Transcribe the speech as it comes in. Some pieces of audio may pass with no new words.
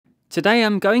Today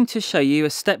I'm going to show you a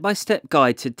step-by-step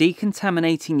guide to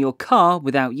decontaminating your car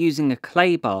without using a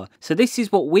clay bar. So this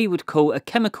is what we would call a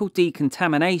chemical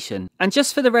decontamination. And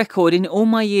just for the record, in all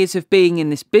my years of being in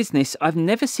this business, I've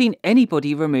never seen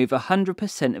anybody remove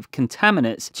 100% of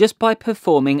contaminants just by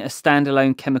performing a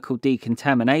standalone chemical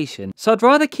decontamination. So I'd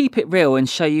rather keep it real and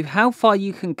show you how far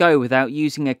you can go without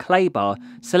using a clay bar.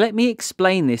 So let me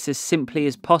explain this as simply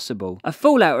as possible. A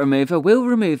fallout remover will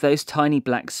remove those tiny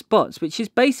black spots, which is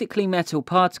basically metal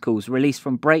particles released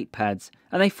from brake pads,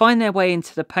 and they find their way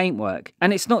into the paintwork.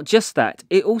 And it's not just that,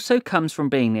 it also comes from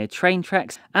being near train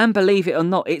tracks, and believe it or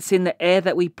not, it's in the air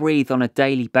that we breathe on a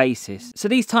daily basis. So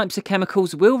these types of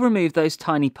chemicals will remove those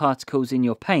tiny particles in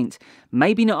your paint,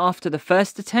 maybe not after the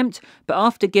first attempt, but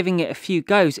after giving it a few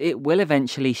goes it will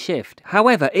eventually shift.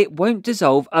 However, it won't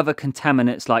dissolve other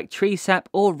contaminants like tree sap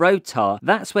or road tar.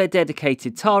 That's where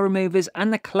dedicated tar removers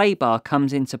and the clay bar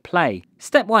comes into play.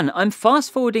 Step 1, I'm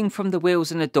fast forwarding from the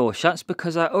wheels and the door shuts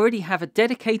because I already have a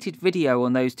dedicated video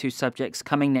on those two subjects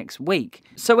coming next week.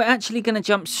 So we're actually going to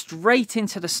jump straight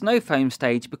into the snow foam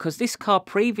stage because this car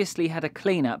previously had a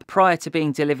cleanup prior to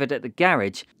being delivered at the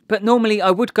garage. But normally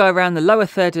I would go around the lower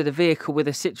third of the vehicle with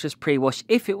a citrus pre-wash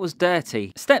if it was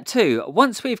dirty. Step 2,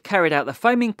 once we've carried out the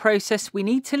foaming process, we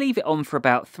need to leave it on for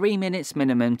about 3 minutes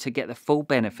minimum to get the full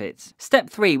benefits. Step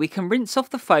 3, we can rinse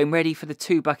off the foam ready for the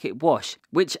 2-bucket wash,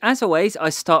 which as always I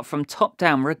start from top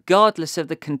down regardless of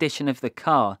the condition of the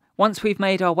car. Once we've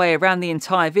made our way around the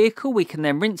entire vehicle, we can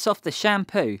then rinse off the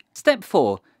shampoo. Step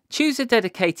 4, choose a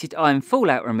dedicated iron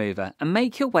fallout remover and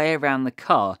make your way around the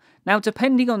car. Now,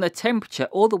 depending on the temperature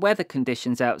or the weather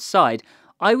conditions outside,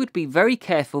 I would be very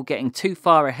careful getting too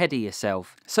far ahead of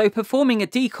yourself. So performing a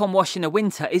decon wash in the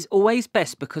winter is always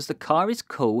best because the car is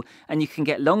cool and you can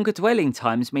get longer dwelling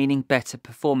times, meaning better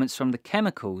performance from the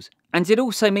chemicals. And it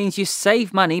also means you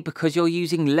save money because you're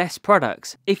using less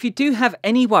products. If you do have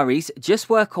any worries, just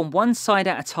work on one side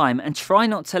at a time and try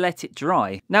not to let it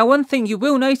dry. Now, one thing you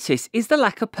will notice is the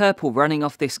lack of purple running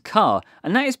off this car,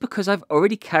 and that is because I've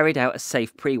already carried out a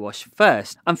safe pre-wash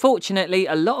first. Unfortunately,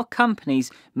 a lot of companies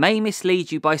may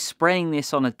mislead you by spraying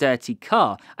this on a dirty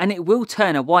car, and it will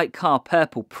turn a white car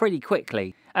purple pretty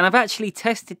quickly. And I've actually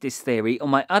tested this theory on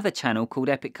my other channel called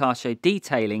Epic Car Show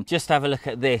Detailing. Just have a look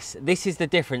at this. This is the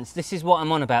difference. This is what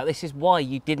I'm on about. This is why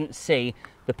you didn't see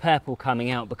the purple coming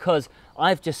out, because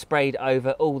I've just sprayed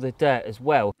over all the dirt as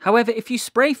well. However, if you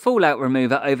spray fallout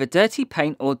remover over dirty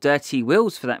paint or dirty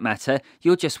wheels for that matter,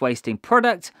 you're just wasting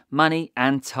product, money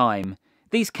and time.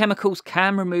 These chemicals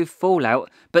can remove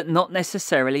fallout, but not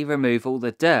necessarily remove all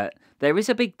the dirt. There is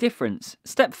a big difference.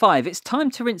 Step 5, it's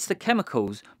time to rinse the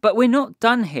chemicals, but we're not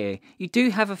done here. You do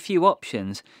have a few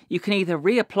options. You can either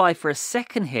reapply for a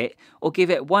second hit or give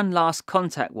it one last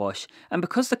contact wash. And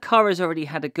because the car has already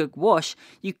had a good wash,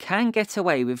 you can get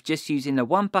away with just using the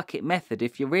 1-bucket method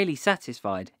if you're really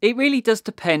satisfied. It really does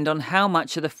depend on how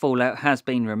much of the fallout has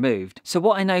been removed. So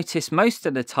what I notice most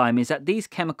of the time is that these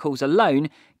chemicals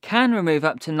alone can remove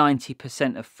up to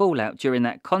 90% of fallout during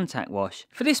that contact wash.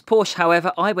 For this Porsche,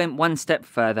 however, I went one step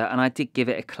further and I did give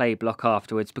it a clay block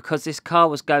afterwards because this car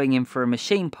was going in for a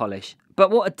machine polish.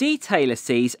 But what a detailer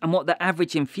sees and what the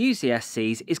average enthusiast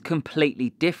sees is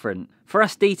completely different. For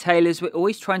us detailers, we're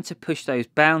always trying to push those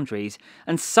boundaries,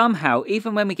 and somehow,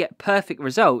 even when we get perfect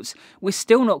results, we're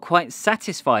still not quite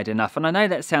satisfied enough. And I know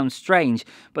that sounds strange,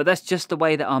 but that's just the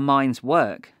way that our minds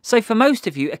work. So for most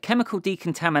of you, a chemical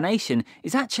decontamination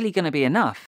is actually going to be enough.